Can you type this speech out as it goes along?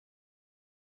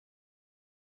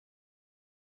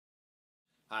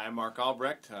Hi, I'm Mark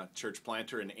Albrecht, church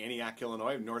planter in Antioch,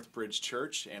 Illinois, Northbridge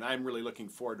Church, and I'm really looking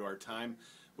forward to our time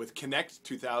with Connect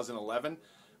 2011.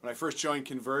 When I first joined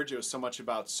Converge, it was so much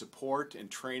about support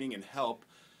and training and help,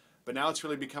 but now it's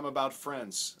really become about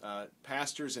friends,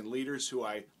 pastors and leaders who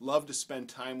I love to spend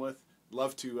time with,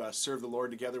 love to serve the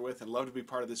Lord together with, and love to be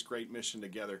part of this great mission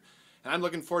together. And I'm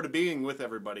looking forward to being with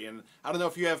everybody. And I don't know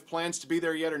if you have plans to be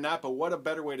there yet or not, but what a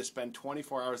better way to spend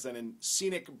 24 hours than in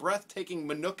scenic, breathtaking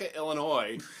Minooka,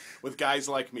 Illinois with guys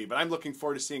like me. But I'm looking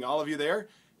forward to seeing all of you there,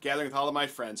 gathering with all of my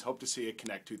friends. Hope to see you at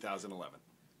Connect 2011.